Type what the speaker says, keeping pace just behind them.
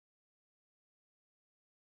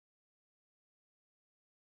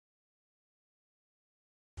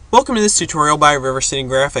Welcome to this tutorial by River City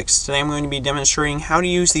Graphics. Today I'm going to be demonstrating how to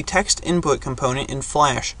use the text input component in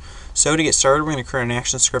Flash. So to get started, we're going to create an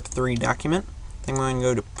ActionScript 3 document. Then I'm going to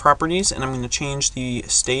go to Properties, and I'm going to change the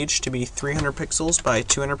stage to be 300 pixels by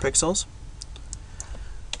 200 pixels.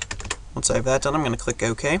 Once I have that done, I'm going to click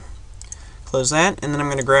OK. Close that, and then I'm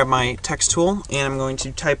going to grab my text tool, and I'm going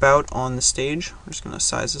to type out on the stage. We're just going to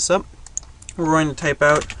size this up. We're going to type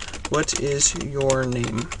out, "What is your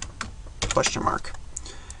name?" ?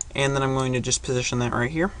 And then I'm going to just position that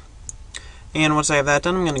right here. And once I have that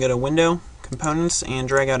done, I'm going to go to Window, Components, and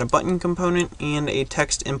drag out a button component and a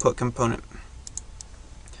text input component.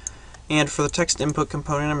 And for the text input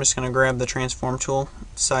component, I'm just going to grab the transform tool,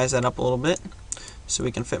 size that up a little bit so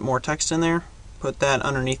we can fit more text in there, put that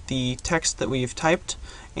underneath the text that we've typed,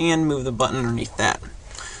 and move the button underneath that.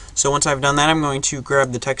 So once I've done that, I'm going to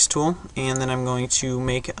grab the text tool, and then I'm going to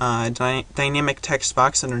make a dynamic text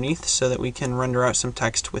box underneath so that we can render out some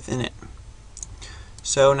text within it.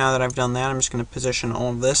 So now that I've done that, I'm just going to position all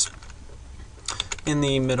of this in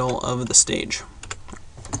the middle of the stage.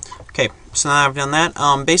 Okay, so now I've done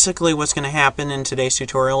that, basically what's going to happen in today's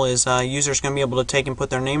tutorial is users going to be able to take and put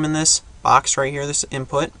their name in this box right here, this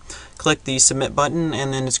input, click the submit button,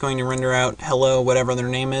 and then it's going to render out hello, whatever their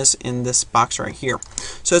name is, in this box right here.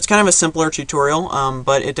 So it's kind of a simpler tutorial,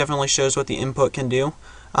 but it definitely shows what the input can do.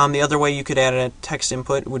 The other way you could add a text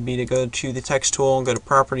input would be to go to the text tool, go to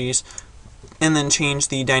properties, and then change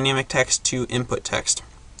the dynamic text to input text.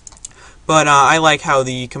 But I like how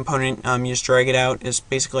the component, you just drag it out, is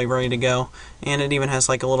basically ready to go, and it even has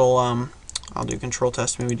like a little, I'll do control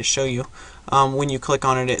test maybe to show you. When you click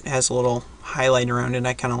on it, it has a little highlight around it.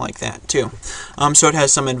 I kind of like that too. So it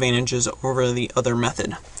has some advantages over the other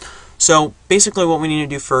method. So basically what we need to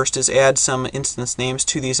do first is add some instance names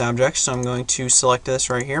to these objects. So I'm going to select this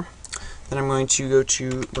right here. Then I'm going to go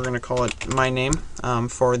to, we're going to call it my name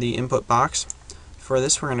for the input box. For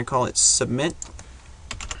this, we're going to call it submit.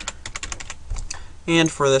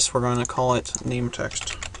 And for this, we're going to call it name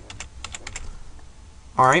text.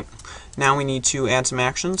 Alright, now we need to add some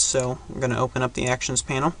actions, so I'm going to open up the actions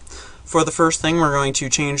panel. For the first thing, we're going to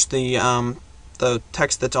change the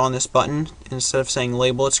text that's on this button. Instead of saying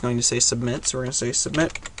label, it's going to say submit. So we're going to say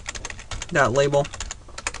submit.label,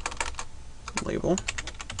 label,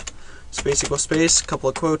 space equals space, a couple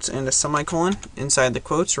of quotes, and a semicolon. Inside the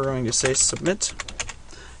quotes, we're going to say submit,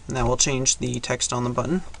 and that will change the text on the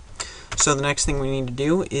button. So the next thing we need to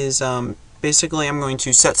do is basically I'm going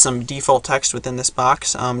to set some default text within this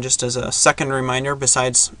box just as a second reminder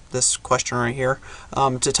besides this question right here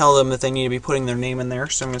to tell them that they need to be putting their name in there.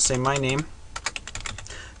 So I'm going to say my name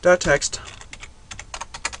dot text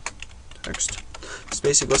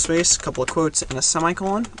space equals space, a couple of quotes, and a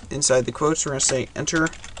semicolon. Inside the quotes we're going to say enter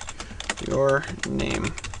your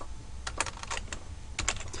name.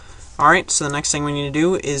 Alright, so the next thing we need to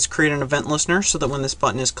do is create an event listener so that when this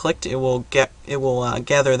button is clicked, it will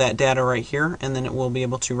gather that data right here, and then it will be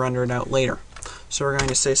able to render it out later. So we're going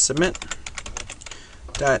to say submit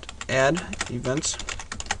dot add event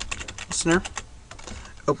listener,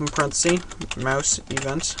 open parenthesis, mouse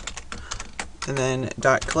event, and then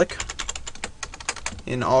dot click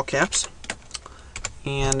in all caps.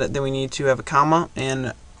 And then we need to have a comma,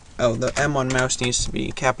 and the M on mouse needs to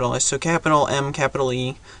be capitalized. So capital M, capital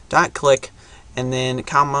E, dot click, and then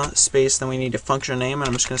comma, space, then we need a function name, and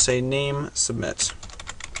I'm just going to say name submit.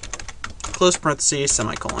 Close parenthesis,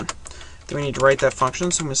 semicolon. Then we need to write that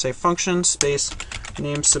function, so I'm going to say function, space,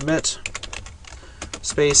 name submit,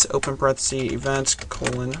 space, open parenthesis, event,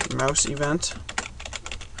 colon, mouse event,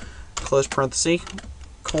 close parenthesis,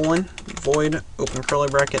 colon, void, open curly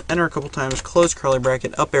bracket, enter a couple times, close curly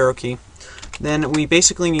bracket, up arrow key. Then we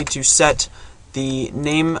basically need to set the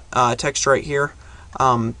name text right here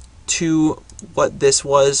to what this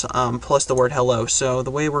was plus the word hello. So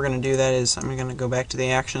the way we're going to do that is I'm going to go back to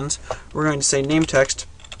the actions. We're going to say name text,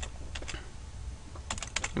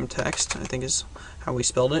 I think is how we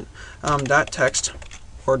spelled it, dot text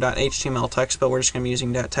or dot HTML text, but we're just going to be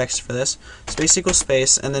using dot text for this. Space equals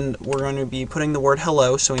space, and then we're going to be putting the word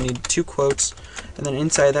hello, so we need two quotes, and then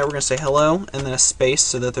inside that we're going to say hello, and then a space,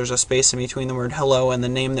 so that there's a space in between the word hello and the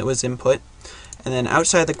name that was input. And then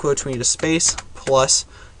outside the quotes we need a space, plus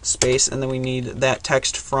space, and then we need that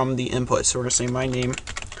text from the input. So we're going to say my name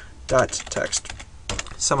dot text,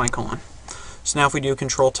 semicolon. So now if we do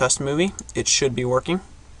control test movie, it should be working.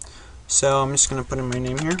 So I'm just going to put in my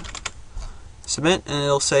name here, submit, and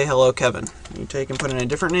it'll say hello Kevin. You take and put in a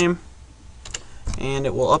different name, and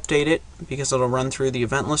it will update it because it'll run through the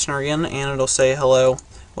event listener again, and it'll say hello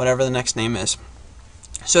whatever the next name is.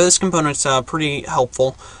 So this component's pretty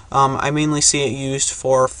helpful. I mainly see it used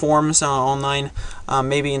for forms online.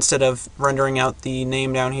 Maybe instead of rendering out the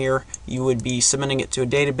name down here, you would be submitting it to a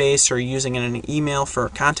database or using it in an email for a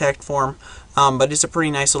contact form. But it's a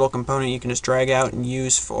pretty nice little component you can just drag out and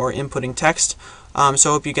use for inputting text. So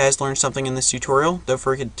I hope you guys learned something in this tutorial. Don't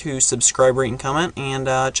forget to subscribe, rate, and comment,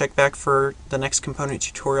 and check back for the next component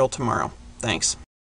tutorial tomorrow. Thanks.